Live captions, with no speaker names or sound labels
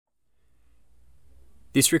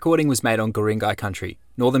This recording was made on Guringai country,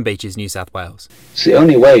 Northern Beaches, New South Wales. It's the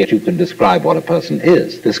only way you can describe what a person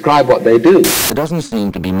is. Describe what they do. There doesn't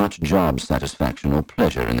seem to be much job satisfaction or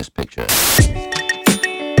pleasure in this picture.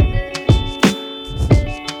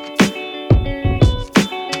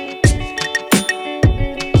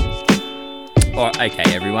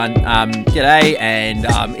 Okay, everyone. G'day, and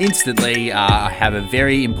instantly I have a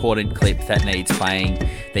very important clip that needs playing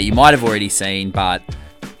that you might have already seen, but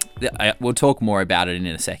we'll talk more about it in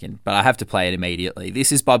a second. But I have to play it immediately.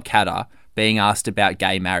 This is Bob Katter being asked about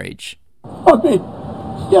gay marriage. I mean,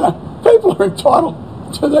 people are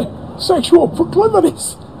entitled to their sexual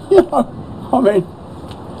proclivities. I mean,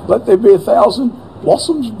 let there be 1,000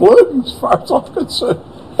 blossoms bloom as far as I'm concerned.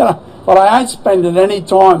 But I ain't spending any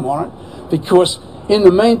time on it because in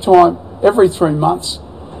the meantime, every 3 months,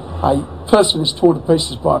 a person is torn to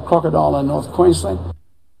pieces by a crocodile in North Queensland.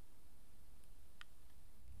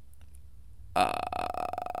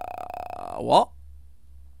 What?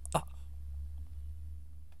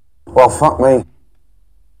 Well, fuck me.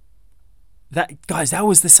 That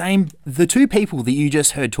was the same. The two people that you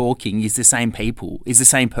just heard talking is the same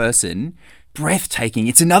person. Breathtaking.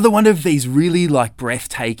 It's another one of these really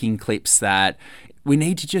breathtaking clips that we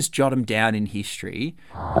need to just jot them down in history.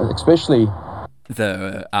 Especially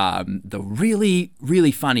the really,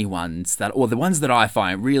 really funny ones or the ones that I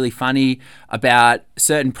find really funny about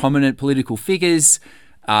certain prominent political figures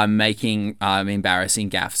making embarrassing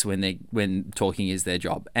gaffes when talking is their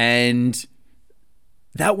job. And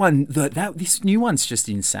that one, this new one's just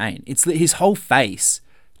insane. It's his whole face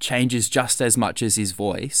changes just as much as his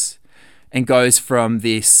voice and goes from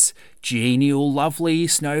this genial, lovely,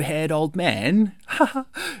 snow-haired old man,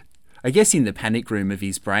 I guess in the panic room of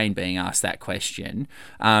his brain being asked that question,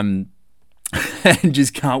 and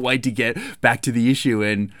just can't wait to get back to the issue.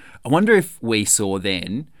 And I wonder if we saw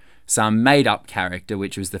then some made-up character,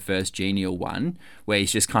 which was the first genial one, where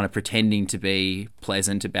he's just kind of pretending to be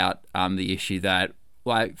pleasant about the issue that,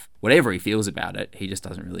 whatever he feels about it, he just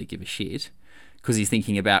doesn't really give a shit because he's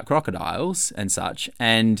thinking about crocodiles and such.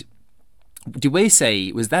 And did we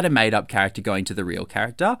see, was that a made-up character going to the real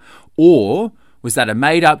character, or was that a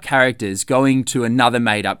made-up characters going to another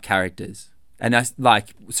made-up characters? And that's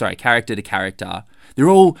character to character. They're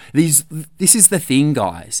all these. This is the thing,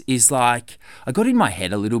 guys. Is I got in my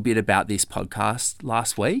head a little bit about this podcast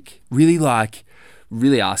last week. Really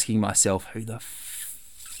asking myself who the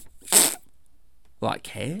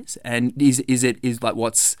cares, and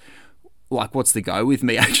what's the go with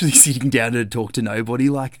me actually sitting down to talk to nobody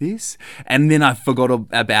like this? And then I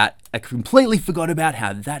completely forgot about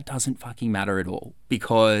how that doesn't fucking matter at all,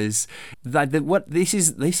 because what this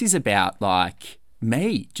is about,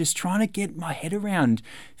 me just trying to get my head around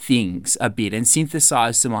things a bit and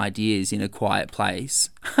synthesize some ideas in a quiet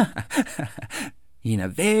place. In a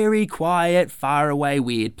very quiet, far away,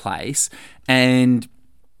 weird place, and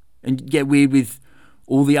get weird with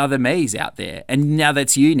all the other me's out there. And now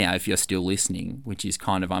that's you now, if you're still listening, which is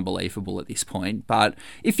kind of unbelievable at this point. But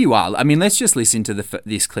if you are, let's just listen to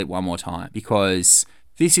this clip one more time, because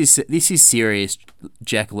this is serious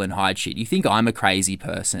Jekyll and Hyde shit. You think I'm a crazy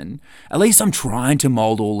person? At least I'm trying to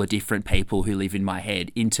mold all the different people who live in my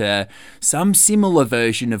head into some similar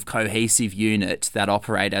version of cohesive unit that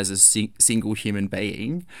operate as a single human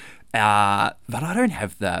being. But I don't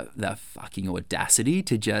have the fucking audacity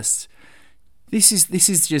to just... This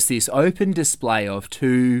is just this open display of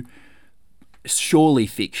two surely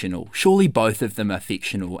fictional. Surely both of them are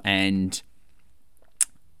fictional, and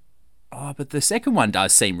but the second one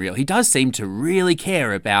does seem real. He does seem to really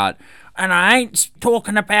care about, and I ain't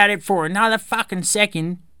talking about it for another fucking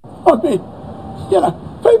second. I mean,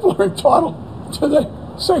 people are entitled to their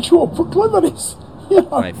sexual proclivities.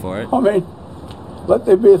 Wait for it. I mean, let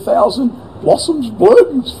there be 1,000 blossoms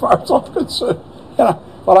bloom as far as I'm concerned.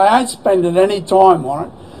 But I ain't spending any time on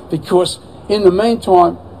it because in the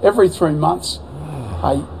meantime, every 3 months,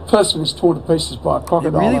 a person is torn to pieces by a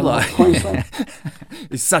crocodile in North Queensland.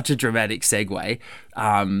 It's such a dramatic segue.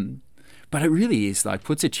 But it really is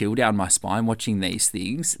puts a chill down my spine watching these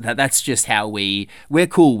things. That's just how we're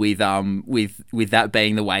cool with that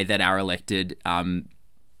being the way that our elected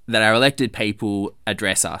people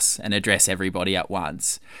address us and address everybody at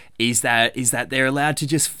once. Is that they're allowed to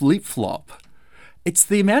just flip-flop. It's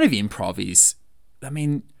the amount of improv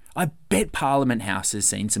I bet Parliament House has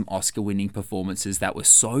seen some Oscar-winning performances that were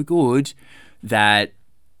so good that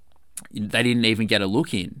they didn't even get a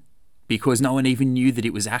look in because no one even knew that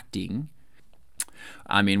it was acting.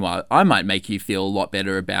 Well, I might make you feel a lot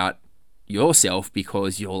better about yourself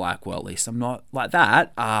because you're well, at least I'm not like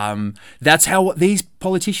that. That's how these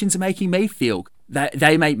politicians are making me feel.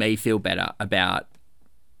 They make me feel better about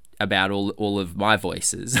about all of my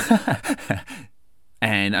voices.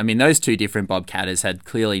 And I mean, those two different bobcatters had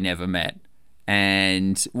clearly never met.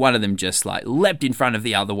 And one of them just like leapt in front of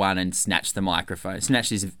the other one and snatched the microphone,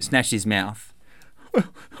 snatched his mouth.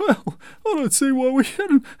 Well, I don't see why we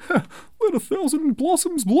hadn't let 1,000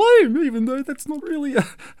 blossoms bloom, even though that's not really a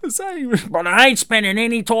saying. But I ain't spending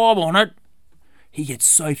any time on it. He gets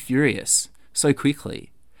so furious so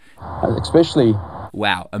quickly. Especially...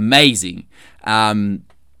 Wow, amazing. And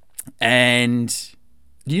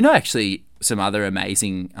you know, actually, some other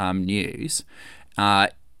amazing news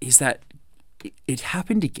is that it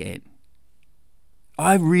happened again.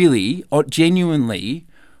 I really, genuinely,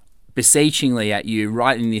 beseechingly at you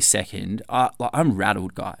right in this second, I'm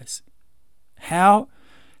rattled, guys. How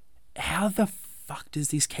the fuck does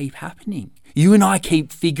this keep happening? You and I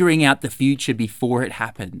keep figuring out the future before it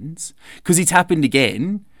happens because it's happened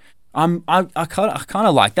again. I kind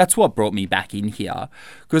of like, that's what brought me back in here,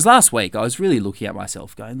 because last week I was really looking at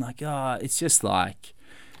myself going like, it's just like,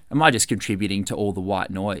 am I just contributing to all the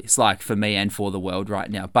white noise, like for me and for the world right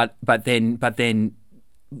now? But then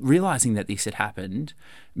realizing that this had happened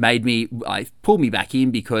made me pulled me back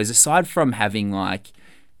in, because aside from having like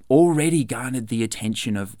already garnered the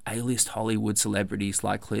attention of A-list Hollywood celebrities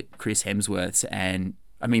like Chris Hemsworth and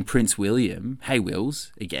Prince William. Hey,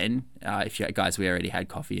 Wills, again. If you guys, we already had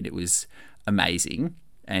coffee and it was amazing.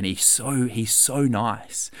 And he's so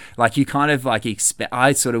nice. Like you kind of like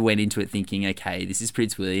I sort of went into it thinking, okay, this is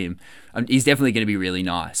Prince William. He's definitely going to be really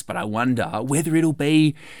nice. But I wonder whether it will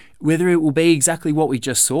be exactly what we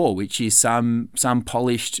just saw, which is some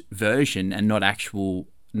polished version and not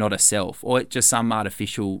a self, or just some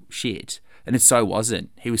artificial shit. And it so wasn't.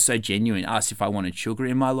 He was so genuine. Asked if I wanted sugar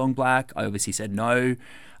in my long black. I obviously said no.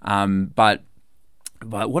 But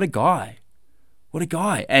what a guy. What a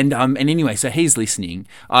guy. And anyway, so he's listening.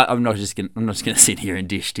 I'm not just gonna sit here and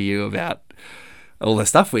dish to you about all the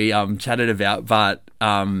stuff we chatted about, but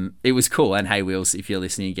it was cool. And hey, Wills, if you're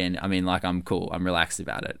listening again, I'm cool. I'm relaxed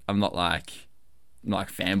about it. I'm not like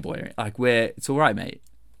fanboy. Like it's all right, mate.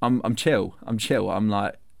 I'm chill. I'm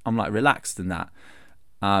like relaxed and that.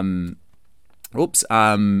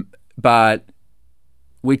 But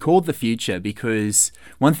we called the future because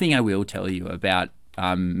one thing I will tell you about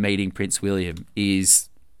meeting Prince William is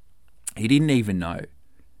he didn't even know.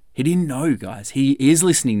 He didn't know, guys. He is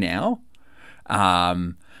listening now,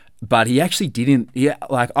 but he actually didn't. Yeah,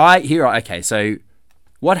 okay, so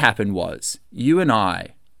what happened was you and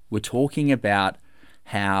I were talking about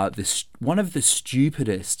how one of the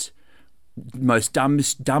stupidest, most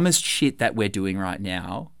dumbest shit that we're doing right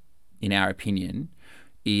now, in our opinion,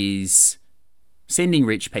 is sending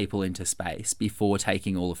rich people into space before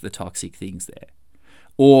taking all of the toxic things there.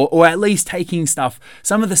 Or at least taking some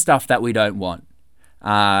of the stuff that we don't want,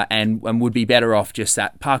 and would be better off just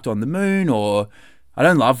parked on the moon. Or I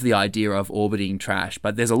don't love the idea of orbiting trash,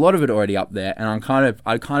 but there's a lot of it already up there, and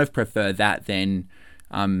I kind of prefer that than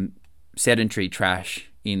sedentary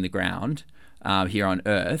trash in the ground here on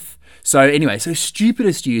Earth. So anyway,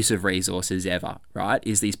 stupidest use of resources ever, right,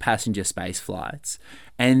 is these passenger space flights.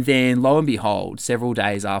 And then lo and behold, several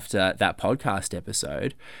days after that podcast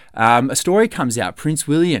episode, a story comes out, Prince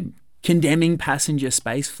William condemning passenger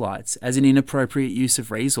space flights as an inappropriate use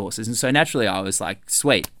of resources. And so naturally I was like,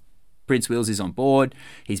 sweet, Prince Wills is on board.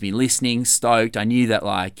 He's been listening, stoked. I knew that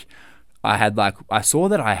I saw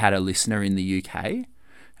that I had a listener in the UK.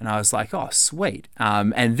 And I was like, oh, sweet.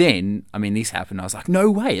 And then, this happened. I was like,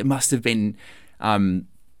 no way. It must have been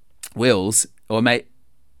Wills, or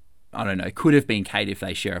I don't know, could have been Kate if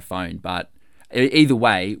they share a phone. But either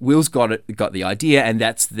way, Wills got the idea, and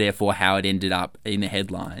that's therefore how it ended up in the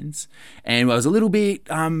headlines. And I was a little bit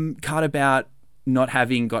cut about not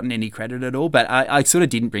having gotten any credit at all, but I sort of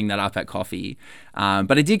didn't bring that up at coffee.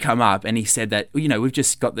 But it did come up, and he said that, we've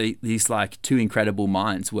just got these like two incredible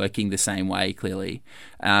minds working the same way, clearly.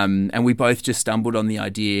 And we both just stumbled on the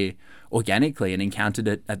idea organically and encountered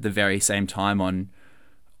it at the very same time on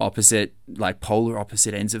polar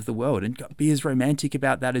opposite ends of the world, and be as romantic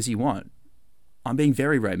about that as you want. I'm being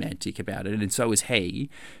very romantic about it, and so is he.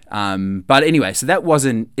 But anyway, so that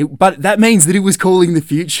wasn't it, but that means that it was calling the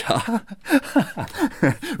future.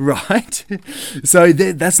 Right? So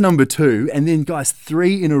that's number 2. And then, guys,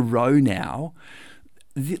 3 in a row now.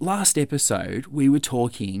 The last episode, we were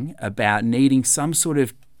talking about needing some sort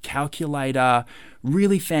of calculator,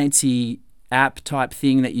 really fancy app type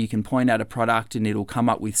thing that you can point out a product and it'll come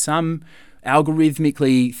up with some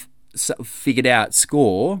algorithmically figured out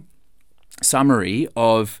summary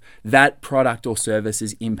of that product or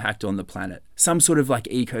service's impact on the planet. Some sort of like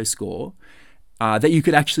eco score that you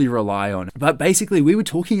could actually rely on. But basically we were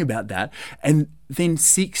talking about that, and then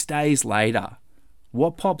 6 days later,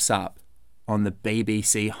 what pops up on the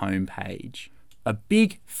BBC homepage? A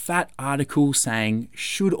big fat article saying,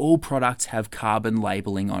 should all products have carbon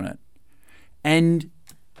labelling on it? And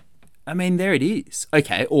I mean, there it is.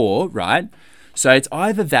 Okay, or, right, so it's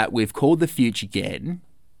either that we've called the future again,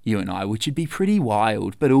 you and I, which would be pretty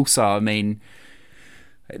wild, but also, I mean,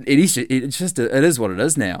 it is what it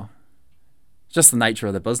is now. It's just the nature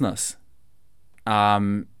of the business.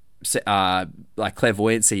 Like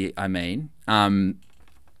clairvoyancy, I mean.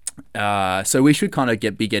 So we should kind of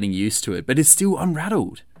be getting used to it, but it's still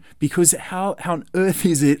unrattled, because how on earth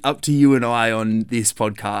is it up to you and I on this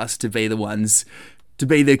podcast to be the ones, to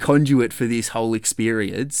be the conduit for this whole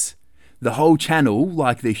experience, the whole channel,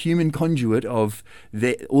 like the human conduit of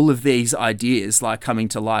all of these ideas, like coming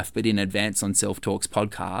to life, but in advance on Self Talks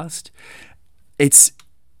podcast. It's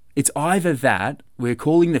either that we're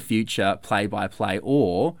calling the future play by play,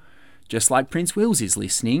 or just like Prince Wills is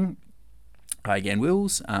listening. Hi again,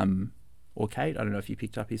 Wills, or Kate. I don't know if you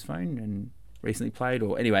picked up his phone and recently played,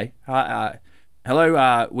 or anyway. Hello,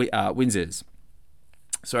 Windsors.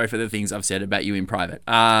 Sorry for the things I've said about you in private.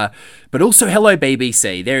 But also, hello,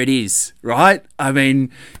 BBC. There it is, right? I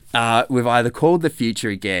mean, we've either called the future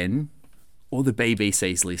again, or the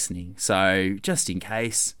BBC's listening. So just in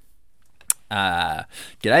case, g'day,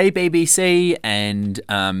 BBC, and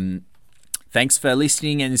thanks for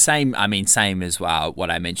listening. And same as well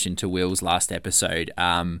what I mentioned to Will's last episode.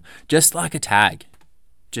 Just like a tag,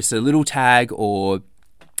 just a little tag, or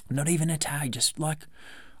not even a tag, just like,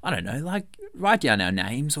 I don't know, like write down our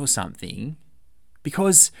names or something,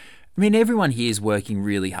 because I mean, everyone here is working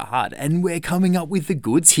really hard and we're coming up with the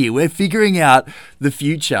goods here. We're figuring out the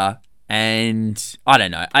future, and I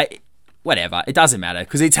don't know, whatever, it doesn't matter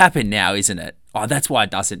because it's happened now, isn't it? Oh, that's why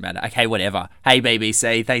it doesn't matter. Okay, whatever. Hey,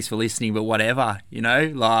 BBC, thanks for listening, but whatever, you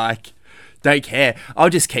know, like, don't care. We'll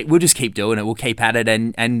just keep doing it. We'll keep at it,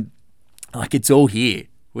 and like, it's all here.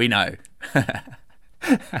 We know.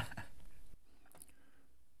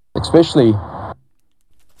 Especially.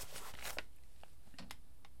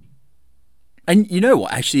 And you know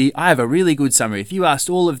what? Actually, I have a really good summary. If you asked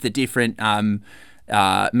all of the different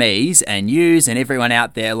me's and you's and everyone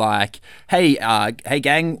out there, like, hey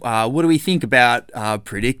gang, what do we think about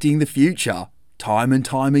predicting the future time and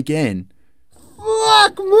time again?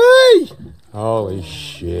 Fuck me! Holy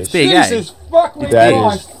shit. It's big, Jesus, fuck me.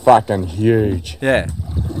 That is fucking huge. Yeah.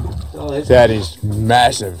 That is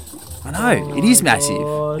massive. I know, it is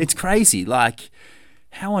massive. It's crazy. Like,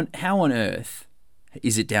 how on earth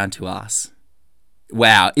is it down to us?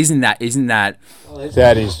 Wow, isn't that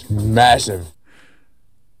That is massive.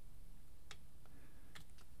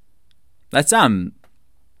 That's I don't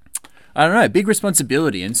know, big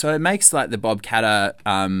responsibility. And so it makes like the Bob Catter,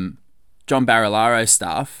 John Barilaro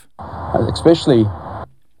stuff, Especially.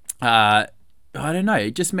 I don't know,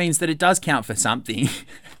 it just means that it does count for something.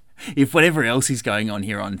 If whatever else is going on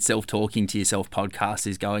here on Self-Talking to Yourself podcast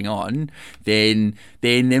is going on, then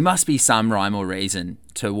there must be some rhyme or reason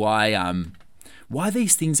to why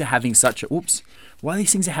these things are having such a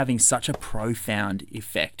profound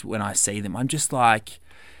effect when I see them. I'm just like,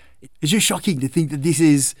 it's just shocking to think that this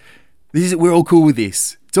is we're all cool with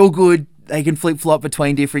this. It's all good. They can flip-flop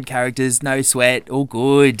between different characters, no sweat, all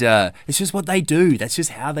good. It's just what they do. That's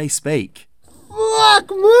just how they speak.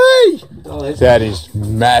 Fuck me! That is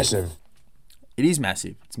massive. It is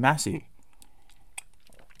massive. It's massive.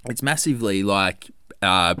 It's massively, like,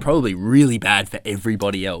 probably really bad for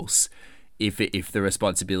everybody else if the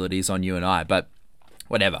responsibility is on you and I. But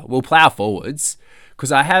whatever, we'll plow forwards,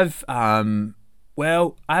 because I have some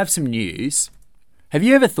news. Have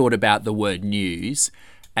you ever thought about the word news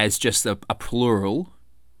as just a plural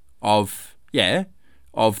of the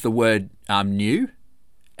word new?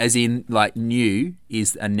 As in, like, new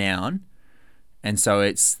is a noun, and so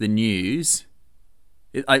it's the news.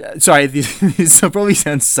 Sorry, this probably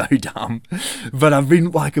sounds so dumb, but I've been,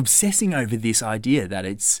 like, obsessing over this idea that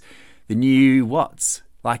it's the new what's.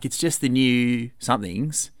 Like, it's just the new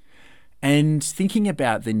somethings. And thinking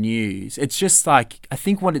about the news, it's just like, I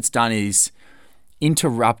think what it's done is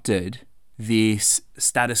interrupted this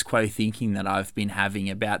status quo thinking that I've been having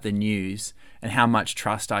about the news and how much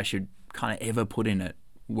trust I should kind of ever put in it,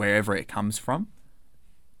 wherever it comes from,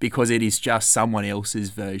 because it is just someone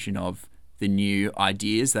else's version of the new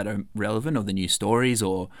ideas that are relevant, or the new stories,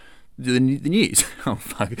 or the news. Oh,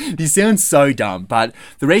 fuck. This sounds so dumb, but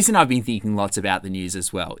the reason I've been thinking lots about the news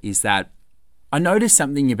as well is that I noticed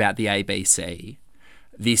something about the ABC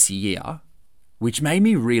this year, which made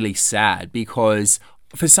me really sad, because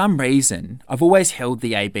for some reason, I've always held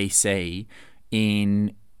the ABC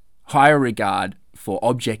in higher regard for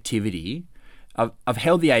objectivity I've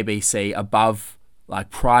held the ABC above like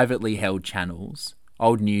privately held channels,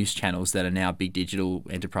 old news channels that are now big digital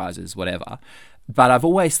enterprises, whatever. But I've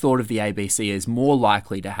always thought of the ABC as more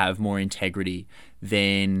likely to have more integrity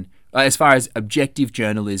than, as far as objective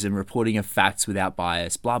journalism, reporting of facts without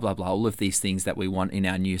bias, blah, blah, blah, all of these things that we want in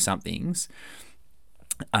our new somethings.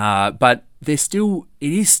 But it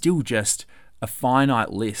is still just a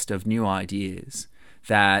finite list of new ideas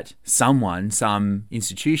that some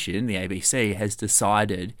institution, the ABC, has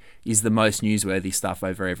decided is the most newsworthy stuff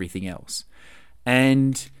over everything else.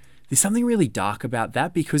 And there's something really dark about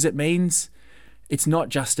that, because it means it's not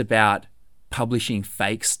just about publishing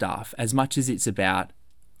fake stuff as much as it's about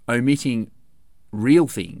omitting real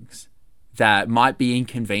things that might be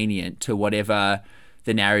inconvenient to whatever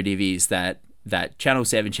the narrative is that Channel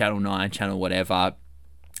 7, Channel 9, Channel whatever,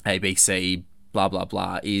 ABC, blah, blah,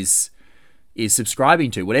 blah, is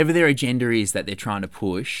subscribing to, whatever their agenda is that they're trying to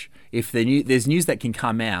push. If there's news that can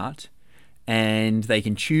come out and they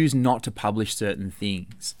can choose not to publish certain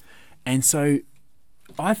things. And so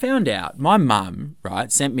I found out, my mum,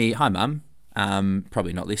 right, sent me, hi mum,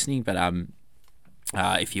 probably not listening, but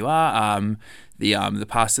if you are, the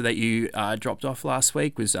pastor that you dropped off last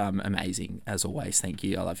week was amazing, as always. Thank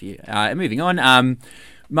you, I love you. Moving on,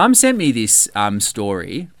 mum sent me this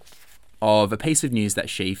story of a piece of news that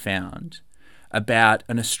she found about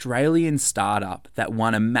an Australian startup that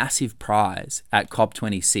won a massive prize at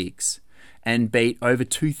COP26 and beat over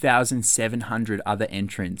 2,700 other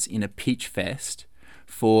entrants in a pitch fest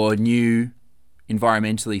for new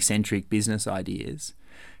environmentally centric business ideas.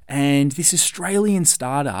 And this Australian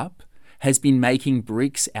startup has been making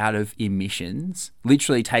bricks out of emissions,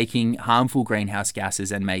 literally taking harmful greenhouse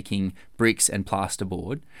gases and making bricks and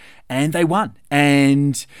plasterboard. And they won.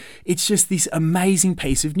 And it's just this amazing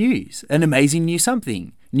piece of news, an amazing new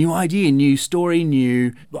something, new idea, new story,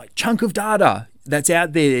 new chunk of data that's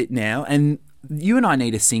out there now. And you and I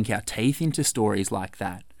need to sink our teeth into stories like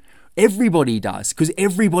that. Everybody does, because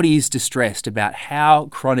everybody is distressed about how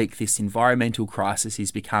chronic this environmental crisis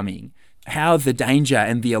is becoming, how the danger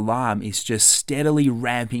and the alarm is just steadily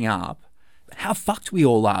ramping up. How fucked we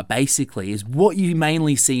all are, basically, is what you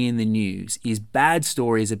mainly see in the news is bad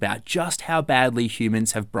stories about just how badly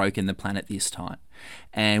humans have broken the planet this time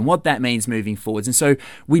and what that means moving forwards. And so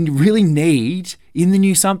we really need, in the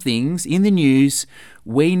new somethings, in the news,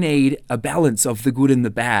 we need a balance of the good and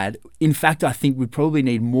the bad. In fact, I think we probably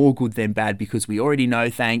need more good than bad, because we already know,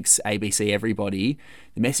 thanks ABC, everybody,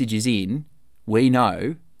 the message is in. We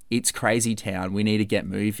know it's crazy town. We need to get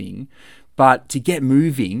moving. But to get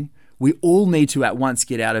moving, we all need to at once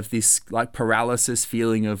get out of this paralysis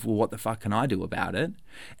feeling of, well, what the fuck can I do about it?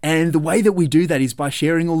 And the way that we do that is by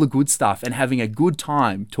sharing all the good stuff and having a good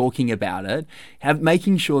time talking about it,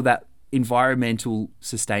 making sure that environmental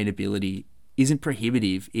sustainability isn't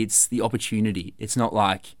prohibitive, it's the opportunity. It's not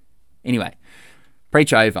anyway,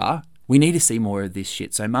 preach over. We need to see more of this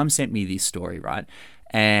shit. So mum sent me this story, right?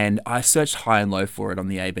 And I searched high and low for it on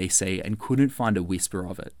the ABC and couldn't find a whisper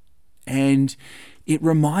of it. And it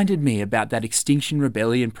reminded me about that Extinction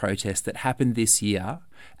Rebellion protest that happened this year.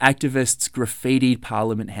 Activists graffitied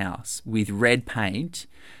Parliament House with red paint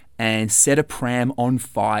and set a pram on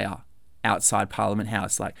fire outside Parliament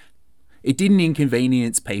House. It didn't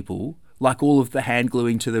inconvenience people like all of the hand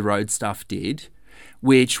gluing to the road stuff did,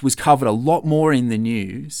 which was covered a lot more in the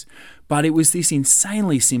news, but it was this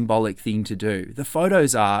insanely symbolic thing to do. The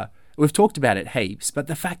photos we've talked about it heaps, but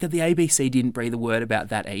the fact that the ABC didn't breathe a word about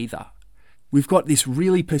that either. We've got this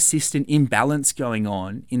really persistent imbalance going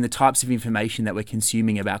on in the types of information that we're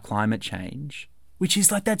consuming about climate change, which is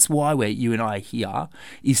that's why you and I are here,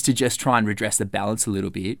 is to just try and redress the balance a little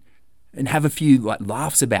bit and have a few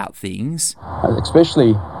laughs about things.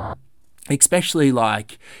 Especially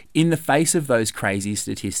in the face of those crazy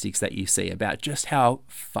statistics that you see about just how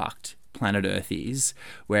fucked planet Earth is,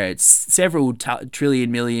 where it's several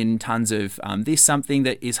trillion million tons of this something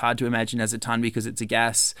that is hard to imagine as a ton because it's a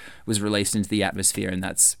gas was released into the atmosphere, and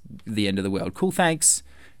that's the end of the world. Cool, thanks.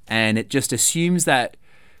 And it just assumes that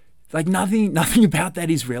nothing about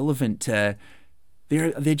that is relevant to.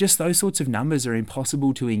 They're just those sorts of numbers are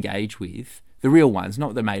impossible to engage with. The real ones,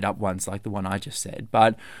 not the made up ones like the one I just said,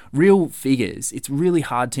 but real figures. It's really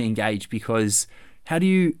hard to engage, because how do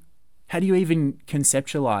you even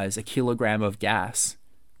conceptualize a kilogram of gas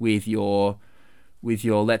with your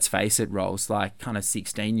let's face it roles, kind of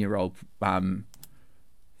 16-year-old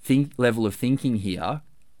level of thinking here,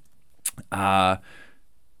 let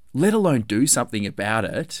alone do something about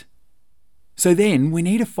it? So then we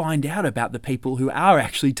need to find out about the people who are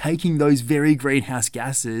actually taking those very greenhouse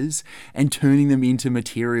gases and turning them into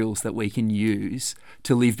materials that we can use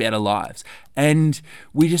to live better lives. And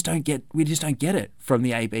we just don't get it from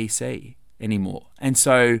the ABC anymore. And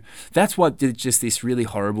so that's what just this really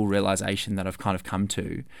horrible realization that I've kind of come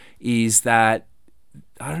to is that,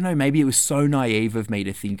 I don't know, maybe it was so naive of me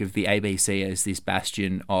to think of the ABC as this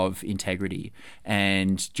bastion of integrity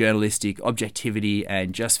and journalistic objectivity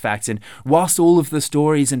and just facts. And whilst all of the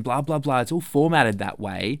stories and blah, blah, blah, it's all formatted that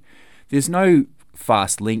way, there's no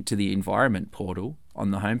fast link to the environment portal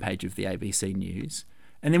on the homepage of the ABC News.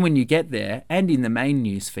 And then when you get there and in the main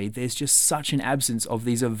news feed, there's just such an absence of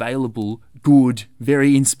these available, good,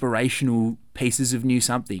 very inspirational pieces of news,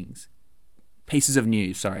 sorry.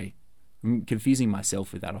 I'm confusing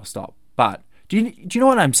myself with that. I'll stop. But do you know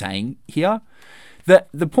what I'm saying here?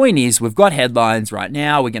 The point is we've got headlines right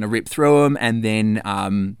now. We're going to rip through them, and then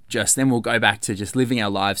then we'll go back to just living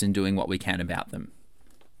our lives and doing what we can about them.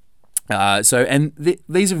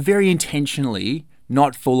 These are very intentionally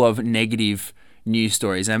not full of negative news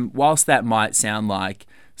stories. And whilst that might sound like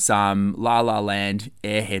some La La Land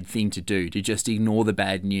airhead thing to do, to just ignore the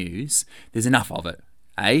bad news, there's enough of it,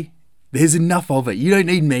 eh? There's enough of it. You don't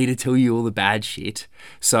need me to tell you all the bad shit.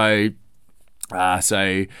 So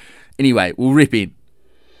anyway, we'll rip in.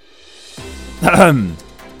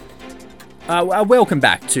 Welcome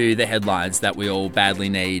back to the headlines that we all badly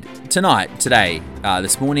need today,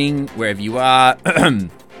 this morning, wherever you are.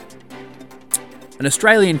 An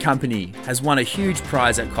Australian company has won a huge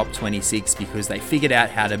prize at COP26 because they figured out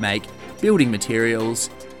how to make building materials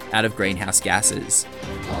out of greenhouse gases.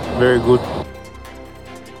 Very good.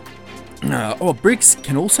 Bricks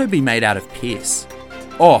can also be made out of piss.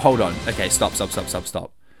 Oh, hold on. Okay, stop.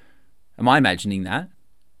 Am I imagining that?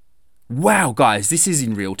 Wow, guys, this is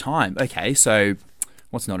in real time. Okay, so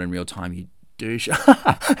what's not in real time, you douche?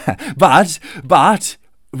 but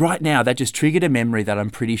right now, that just triggered a memory that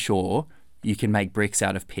I'm pretty sure you can make bricks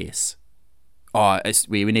out of piss. Oh,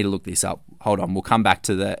 we need to look this up. Hold on, we'll come back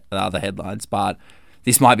to the other headlines, but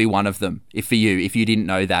this might be one of them, if you didn't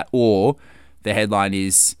know that. Or the headline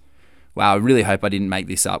is, wow, I really hope I didn't make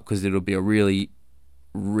this up because it'll be a really,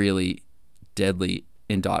 really deadly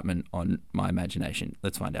indictment on my imagination.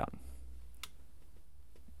 Let's find out.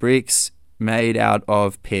 Bricks made out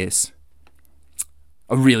of piss.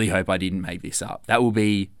 I really hope I didn't make this up. That will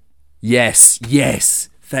be, yes,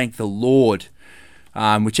 thank the Lord.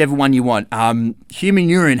 Whichever one you want. Human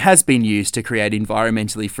urine has been used to create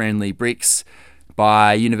environmentally friendly bricks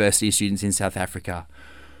by university students in South Africa.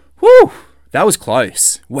 Woo! That was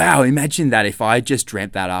close. Wow, imagine that if I just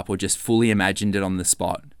dreamt that up or just fully imagined it on the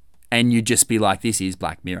spot. And you'd just be like, this is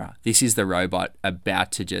Black Mirror. This is the robot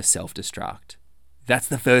about to just self-destruct. That's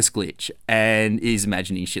the first glitch. And is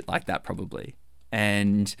imagining shit like that probably.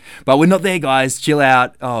 But we're not there, guys. Chill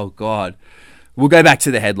out. Oh, God. We'll go back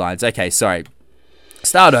to the headlines. Okay, sorry.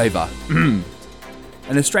 Start over. An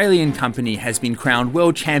Australian company has been crowned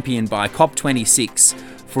world champion by COP26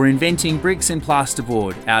 for inventing bricks and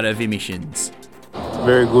plasterboard out of emissions.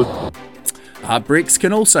 Very good. Bricks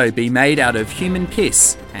can also be made out of human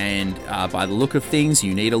piss, and by the look of things,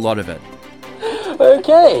 you need a lot of it.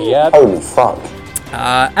 Okay. Holy fuck.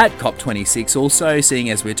 At COP26 also, seeing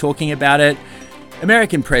as we're talking about it,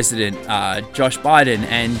 American President Josh Biden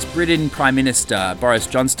and Britain Prime Minister Boris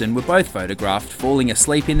Johnson were both photographed falling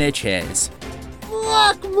asleep in their chairs.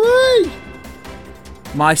 Fuck me!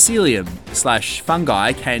 Mycelium slash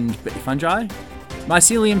fungi can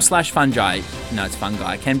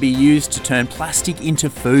be used to turn plastic into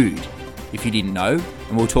food, if you didn't know,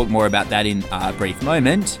 and we'll talk more about that in a brief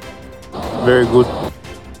moment. Very good.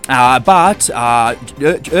 But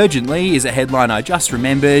urgently is a headline I just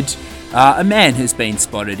remembered. A man has been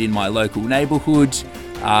spotted in my local neighbourhood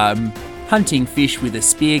hunting fish with a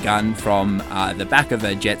spear gun from the back of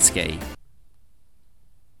a jet ski.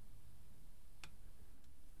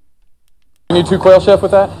 You need 2 quail, chef,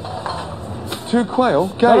 with that? 2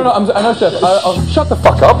 quail? No, I know, chef. Shut the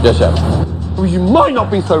fuck up. Yes, chef. Well, you might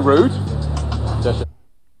not be so rude. Yes, chef.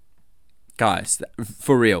 Guys,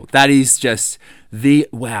 for real, that is just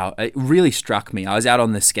wow, it really struck me. I was out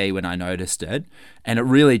on the ski when I noticed it, and it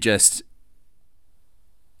really just,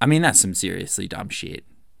 I mean, that's some seriously dumb shit.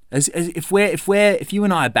 If you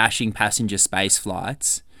and I are bashing passenger space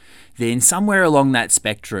flights, then somewhere along that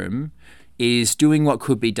spectrum is doing what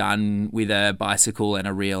could be done with a bicycle and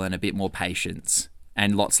a reel and a bit more patience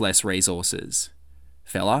and lots less resources.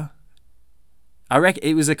 Fella, I reckon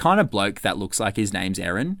it was a kind of bloke that looks like his name's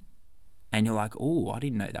Aaron, and you're like, oh, I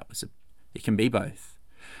didn't know that was it can be both.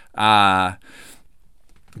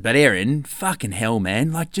 But Aaron, fucking hell,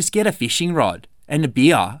 man, like just get a fishing rod and a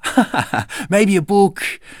beer, maybe a book,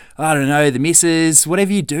 I don't know, the missus,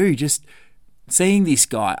 whatever you do, just seeing this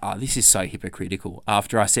guy. Oh, this is so hypocritical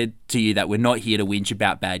after I said to you that we're not here to whinge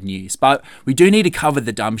about bad news, but we do need to cover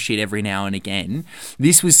the dumb shit every now and again.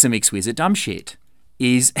 This was some exquisite dumb shit.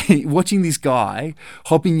 Is watching this guy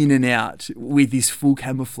hopping in and out with this full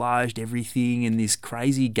camouflaged everything and this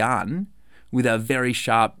crazy gun with a very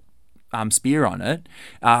sharp spear on it,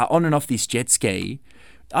 on and off this jet ski.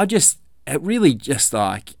 It really just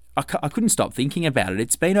like, I couldn't stop thinking about it.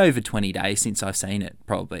 It's been over 20 days since I've seen it,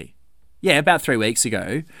 probably. Yeah, about 3 weeks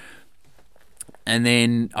ago. And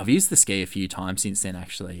then I've used the ski a few times since then,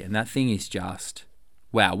 actually. And that thing is just,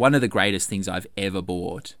 wow, one of the greatest things I've ever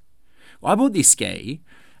bought. Well, I bought this ski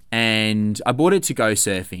and I bought it to go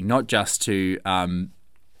surfing, not just to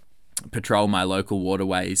patrol my local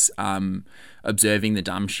waterways, observing the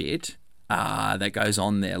dumb shit that goes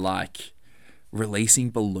on there, like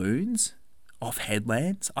releasing balloons off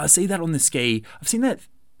headlands. I see that on the ski. I've seen that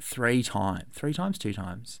 2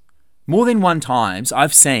 times. More than 1 time,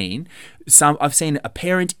 I've seen a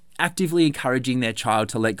parent actively encouraging their child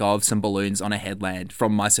to let go of some balloons on a headland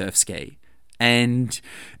from my surf ski. And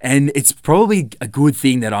it's probably a good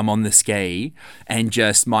thing that I'm on the ski and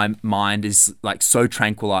just my mind is like so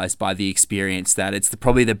tranquilized by the experience that it's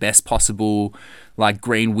probably the best possible like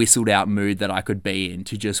green whistled out mood that I could be in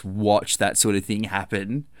to just watch that sort of thing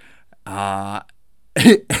happen. But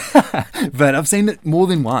I've seen it more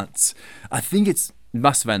than once. I think it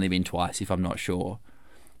must have only been twice if I'm not sure.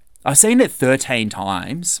 I've seen it 13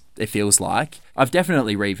 times, it feels like. I've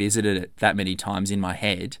definitely revisited it that many times in my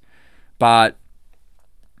head. But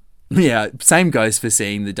yeah, same goes for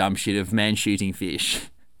seeing the dumb shit of man shooting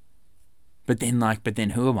fish. But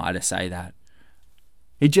then who am I to say that?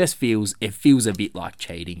 It feels a bit like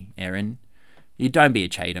cheating, Aaron. You don't be a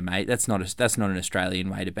cheater, mate. That's not an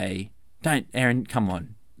Australian way to be. Don't, Aaron, come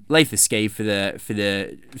on. Leave the ski for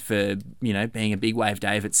you know, being a big wave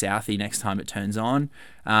Dave at Southie next time it turns on,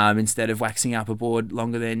 instead of waxing up a board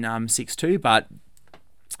longer than 6'2". But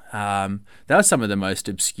that was some of the most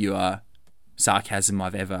obscure sarcasm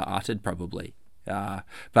I've ever uttered, probably.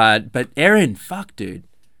 But Aaron, fuck, dude.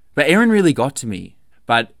 But Aaron really got to me.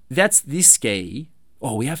 But that's this ski.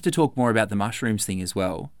 Oh, we have to talk more about the mushrooms thing as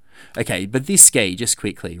well. Okay, but this ski, just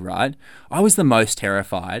quickly, right? I was the most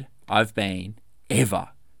terrified I've been ever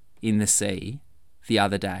in the sea the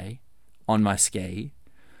other day on my ski.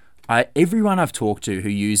 Everyone I've talked to who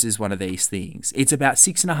uses one of these things, it's about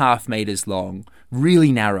 6.5 meters long,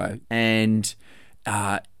 really narrow, and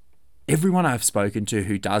everyone I've spoken to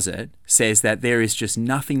who does it says that there is just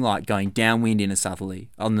nothing like going downwind in a southerly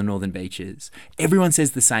on the northern beaches. Everyone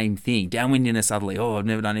says the same thing, downwind in a southerly. Oh, I've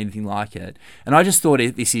never done anything like it. And I just thought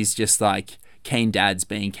this is just like keen dads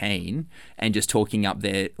being keen and just talking up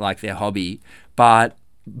their hobby. But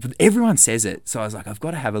everyone says it. So I was like, I've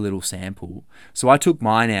got to have a little sample. So I took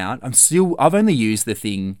mine out. I've only used the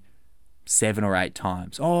thing 7 or 8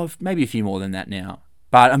 times. Oh, maybe a few more than that now.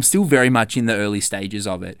 But I'm still very much in the early stages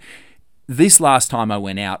of it. This last time I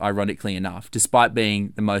went out, ironically enough, despite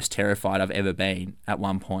being the most terrified I've ever been at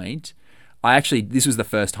one point, this was the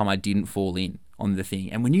first time I didn't fall in on the thing.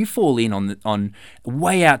 And when you fall in on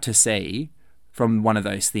way out to sea from one of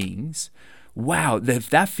those things, wow,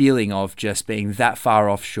 that feeling of just being that far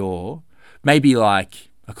offshore, maybe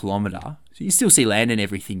like a kilometre. So you still see land and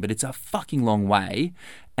everything, but it's a fucking long way.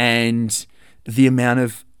 And the amount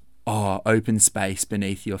of open space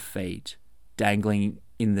beneath your feet, dangling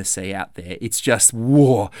in the sea out there, it's just,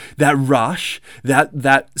 whoa, that rush,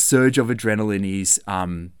 that surge of adrenaline is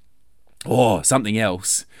something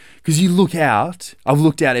else. Because you look out, I've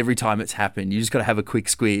looked out every time it's happened, you just got to have a quick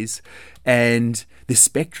squeeze, and the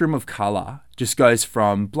spectrum of colour just goes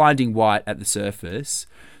from blinding white at the surface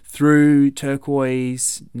through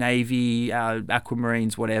turquoise, navy,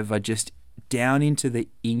 aquamarines, whatever, just down into the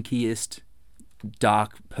inkiest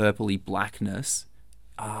dark purpley blackness.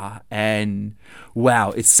 And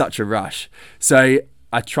wow, it's such a rush. So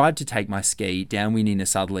I tried to take my ski downwind in a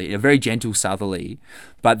southerly, a very gentle southerly,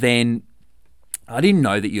 but then I didn't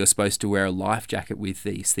know that you're supposed to wear a life jacket with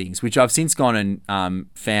these things, which I've since gone and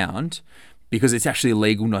found, because it's actually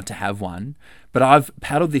illegal not to have one. But I've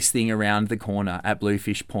paddled this thing around the corner at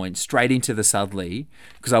Bluefish Point straight into the southerly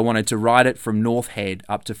because I wanted to ride it from North Head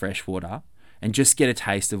up to Freshwater and just get a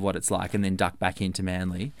taste of what it's like and then duck back into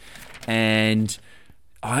Manly. And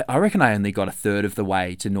I reckon I only got a third of the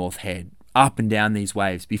way to North Head, up and down these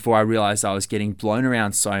waves, before I realised I was getting blown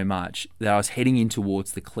around so much that I was heading in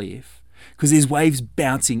towards the cliff. Because there's waves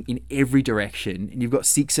bouncing in every direction, and you've got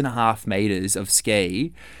 6.5 meters of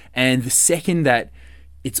ski, and the second that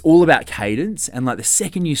it's all about cadence. And like the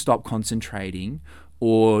second you stop concentrating,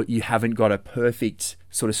 or you haven't got a perfect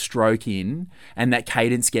sort of stroke in, and that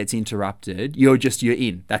cadence gets interrupted, you're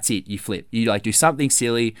in. That's it. You flip. You like do something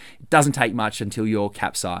silly. It doesn't take much until you're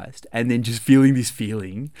capsized. And then just feeling this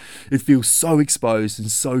feeling, it feels so exposed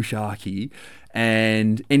and so sharky.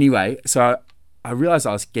 And anyway, so I realized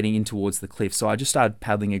I was getting in towards the cliff. So I just started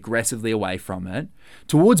paddling aggressively away from it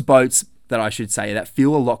towards boats that I should say that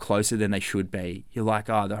feel a lot closer than they should be. You're like,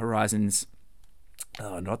 oh, the horizon's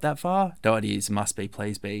not that far. No, it is. Must be.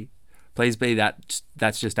 Please be. Please be.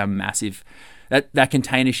 That's just a massive. That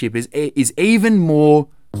container ship is even more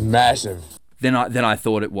Massive. than I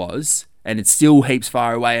thought it was, and it's still heaps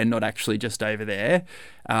far away and not actually just over there.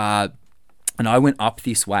 And I went up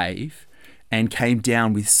this wave and came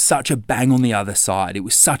down with such a bang on the other side. It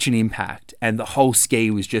was such an impact, and the whole ski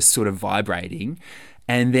was just sort of vibrating.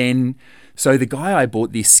 And then, so the guy I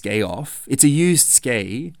bought this ski off, it's a used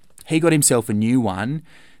ski. He got himself a new one.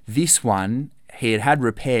 This one he had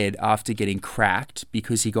repaired after getting cracked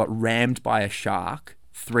because he got rammed by a shark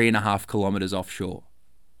 3.5 kilometers offshore.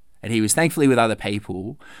 And he was thankfully with other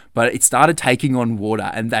people, but it started taking on water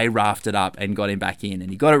and they rafted up and got him back in,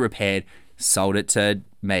 and he got it repaired, sold it to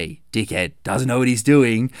me, dickhead, doesn't know what he's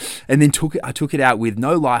doing, and then I took it out with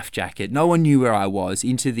no life jacket. No one knew where I was,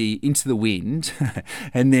 into the wind,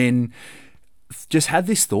 and then just had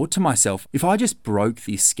this thought to myself, if I just broke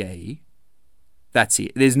this ski, that's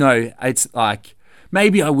it. It's like,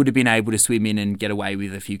 maybe I would have been able to swim in and get away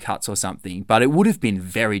with a few cuts or something, but it would have been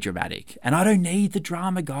very dramatic. And I don't need the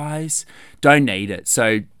drama, guys. Don't need it.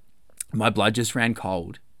 So my blood just ran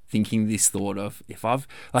cold, thinking this thought of, if I've,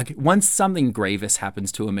 like, once something grievous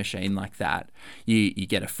happens to a machine like that, you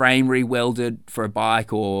get a frame re-welded for a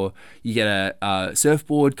bike, or you get a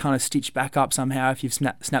surfboard kind of stitched back up somehow if you've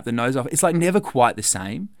snapped the nose off. It's like never quite the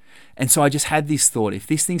same. And so I just had this thought, if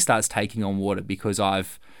this thing starts taking on water because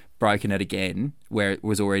I've broken it again where it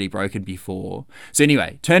was already broken before. So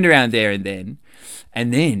anyway, turned around there and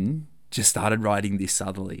then just started riding this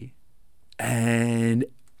southerly. And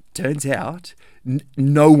turns out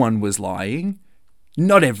no one was lying.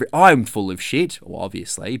 I'm full of shit,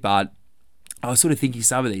 obviously, but I was sort of thinking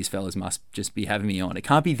some of these fellas must just be having me on. It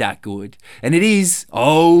can't be that good. And it is.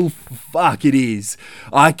 Oh, fuck, it is.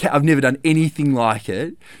 I've never done anything like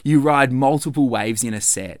it. You ride multiple waves in a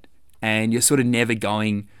set, and you're sort of never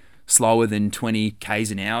going slower than 20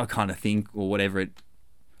 k's an hour kind of thing, or whatever. I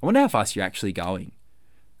wonder how fast you're actually going.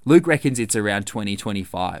 Luke reckons it's around 20,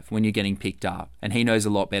 25 when you're getting picked up, and he knows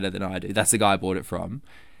a lot better than I do. That's the guy I bought it from.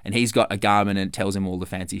 And he's got a Garmin and it tells him all the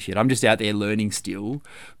fancy shit. I'm just out there learning still.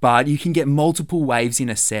 But you can get multiple waves in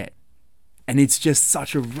a set. And it's just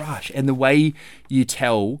such a rush. And the way you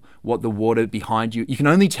tell what the water behind you, you can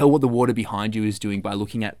only tell what the water behind you is doing by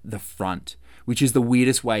looking at the front, which is the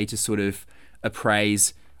weirdest way to sort of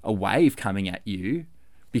appraise a wave coming at you,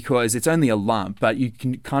 because it's only a lump, but you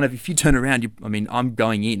can kind of, if you turn around, I'm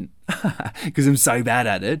going in because I'm so bad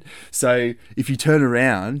at it. So if you turn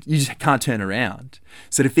around, you just can't turn around.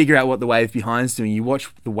 So to figure out what the wave behind's doing, you watch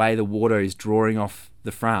the way the water is drawing off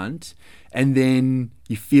the front, and then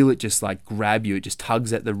you feel it just like grab you. It just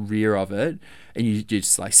tugs at the rear of it, and you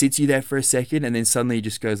just like sits you there for a second, and then suddenly it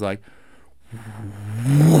just goes like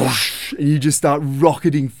whoosh, and you just start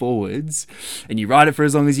rocketing forwards, and you ride it for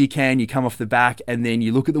as long as you can. You come off the back, and then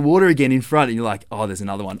you look at the water again in front, and you're like, oh, there's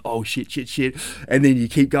another one. Oh, shit. And then you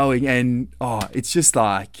keep going, and it's just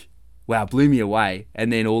like, wow, blew me away.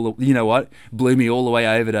 And then blew me all the way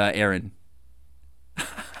over to Erin.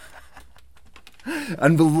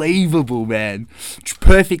 Unbelievable, man.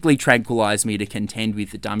 Perfectly tranquilized me to contend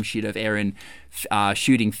with the dumb shit of Erin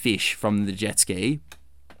shooting fish from the jet ski.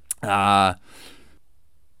 But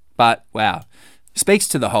wow, speaks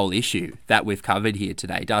to the whole issue that we've covered here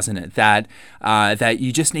today, doesn't it? That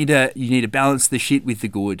you just need to balance the shit with the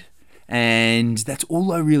good, and that's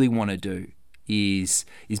all I really want to do is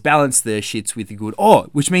balance the shits with the good.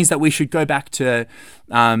 Which means that we should go back to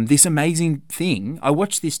this amazing thing. I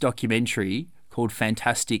watched this documentary called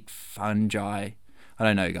Fantastic Fungi. I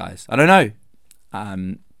don't know, guys. I don't know.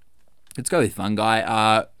 Let's go with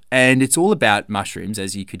fungi. And it's all about mushrooms,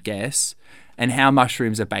 as you could guess, and how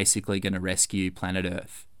mushrooms are basically going to rescue planet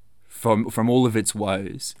Earth from all of its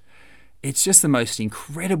woes. It's just the most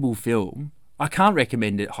incredible film. I can't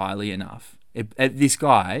recommend it highly enough. This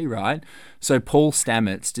guy, right? So Paul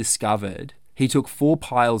Stamets discovered he took 4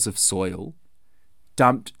 piles of soil,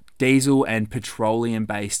 dumped diesel and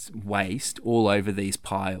petroleum-based waste all over these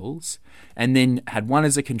piles, and then had one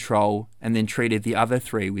as a control, and then treated the other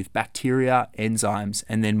 3 with bacteria, enzymes,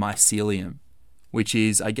 and then mycelium, which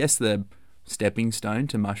is, I guess, the stepping stone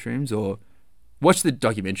to mushrooms, or Watch the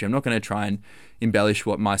documentary. I'm not going to try and embellish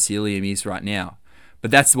what mycelium is right now, but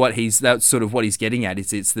that's sort of what he's getting at.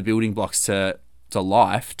 Is it's the building blocks to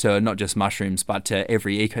life, to not just mushrooms, but to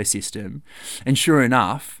every ecosystem. And sure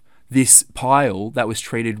enough, this pile that was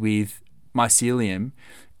treated with mycelium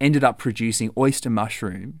ended up producing oyster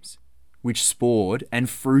mushrooms, which spored and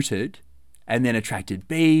fruited and then attracted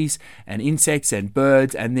bees and insects and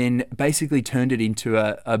birds, and then basically turned it into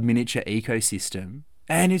a miniature ecosystem.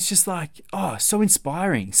 And it's just like, oh, so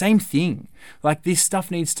inspiring. Same thing. Like, this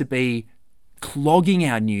stuff needs to be clogging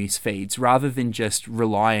our news feeds rather than just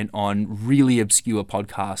reliant on really obscure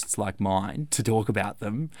podcasts like mine to talk about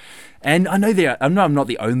them. And I know I'm not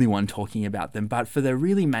the only one talking about them, but for the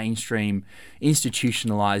really mainstream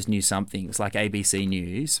institutionalized news somethings like ABC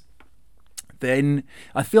News, then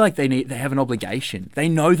I feel like they have an obligation. They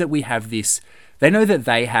know that we have this. They know that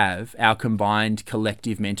they have our combined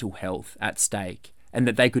collective mental health at stake, and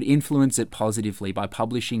that they could influence it positively by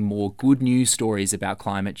publishing more good news stories about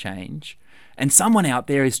climate change. And someone out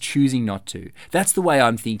there is choosing not to. That's the way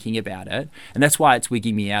I'm thinking about it. And that's why it's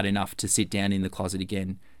wigging me out enough to sit down in the closet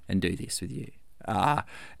again and do this with you.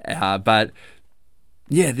 But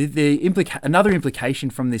yeah, another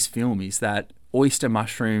implication from this film is that oyster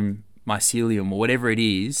mushroom mycelium, or whatever it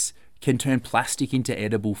is, can turn plastic into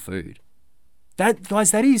edible food.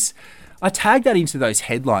 Guys, that is... I tagged that into those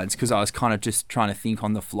headlines because I was kind of just trying to think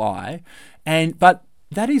on the fly. But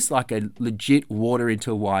that is like a legit water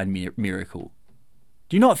into wine miracle.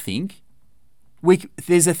 Do you not think?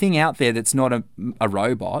 There's a thing out there that's not a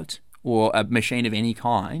robot or a machine of any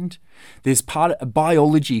kind. There's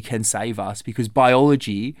biology can save us, because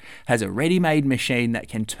biology has a ready-made machine that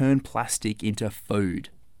can turn plastic into food.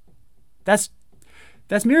 That's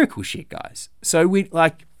miracle shit, guys. So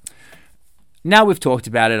now we've talked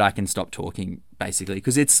about it, I can stop talking, basically,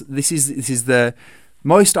 because this is the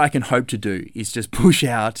most I can hope to do, is just push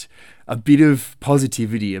out a bit of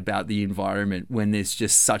positivity about the environment when there's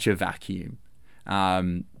just such a vacuum.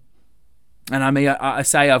 And I mean, I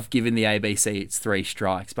say I've given the ABC its 3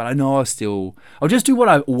 strikes, but I know I'll just do what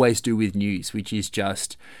I always do with news, which is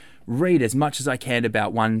just read as much as I can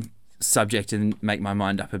about one subject and make my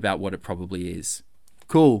mind up about what it probably is.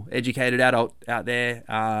 Cool, educated adult out there.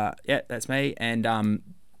 Yeah, that's me. And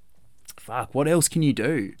fuck, what else can you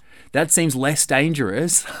do? That seems less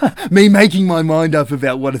dangerous. Me making my mind up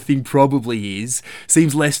about what a thing probably is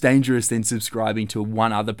seems less dangerous than subscribing to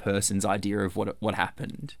one other person's idea of what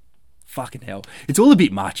happened. Fucking hell. It's all a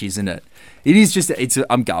bit much, isn't it? It is just,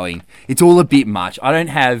 I'm going. It's all a bit much.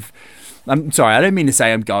 I'm sorry, I don't mean to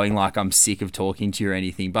say I'm going like I'm sick of talking to you or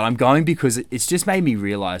anything, but I'm going because it's just made me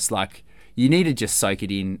realize, like, you need to just soak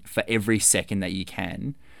it in for every second that you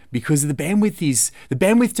can, because the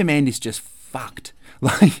bandwidth demand is just fucked.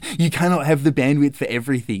 Like, you cannot have the bandwidth for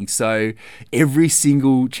everything. So every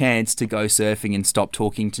single chance to go surfing and stop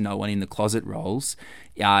talking to no one in the closet rolls,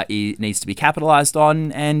 it needs to be capitalized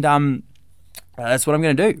on. And that's what I'm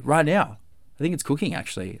going to do right now. I think it's cooking,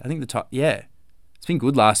 actually. I think it's been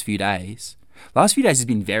good last few days. Last few days has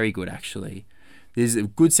been very good, actually. There's a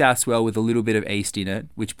good south swell with a little bit of east in it,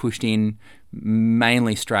 which pushed in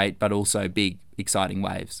mainly straight, but also big, exciting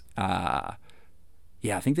waves.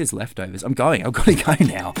 Yeah, I think there's leftovers. I've got to go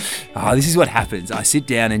now. This is what happens. I sit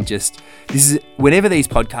down and whenever these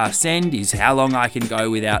podcasts end is how long I can go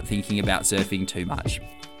without thinking about surfing too much.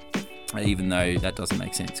 Even though that doesn't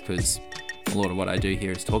make sense, because a lot of what I do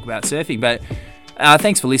here is talk about surfing. But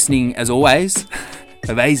thanks for listening, as always.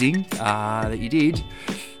 Amazing that you did.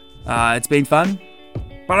 It's been fun,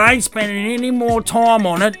 but I ain't spending any more time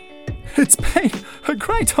on it. It's been a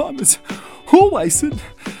great time as always, and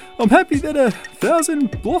I'm happy that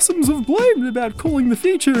 1,000 blossoms have bloomed about calling the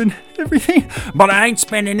future and everything, but I ain't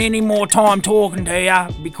spending any more time talking to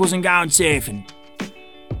you because I'm going surfing.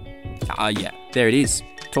 Yeah, there it is.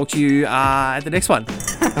 Talk to you at the next one.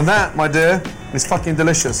 And that, my dear, is fucking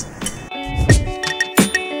delicious.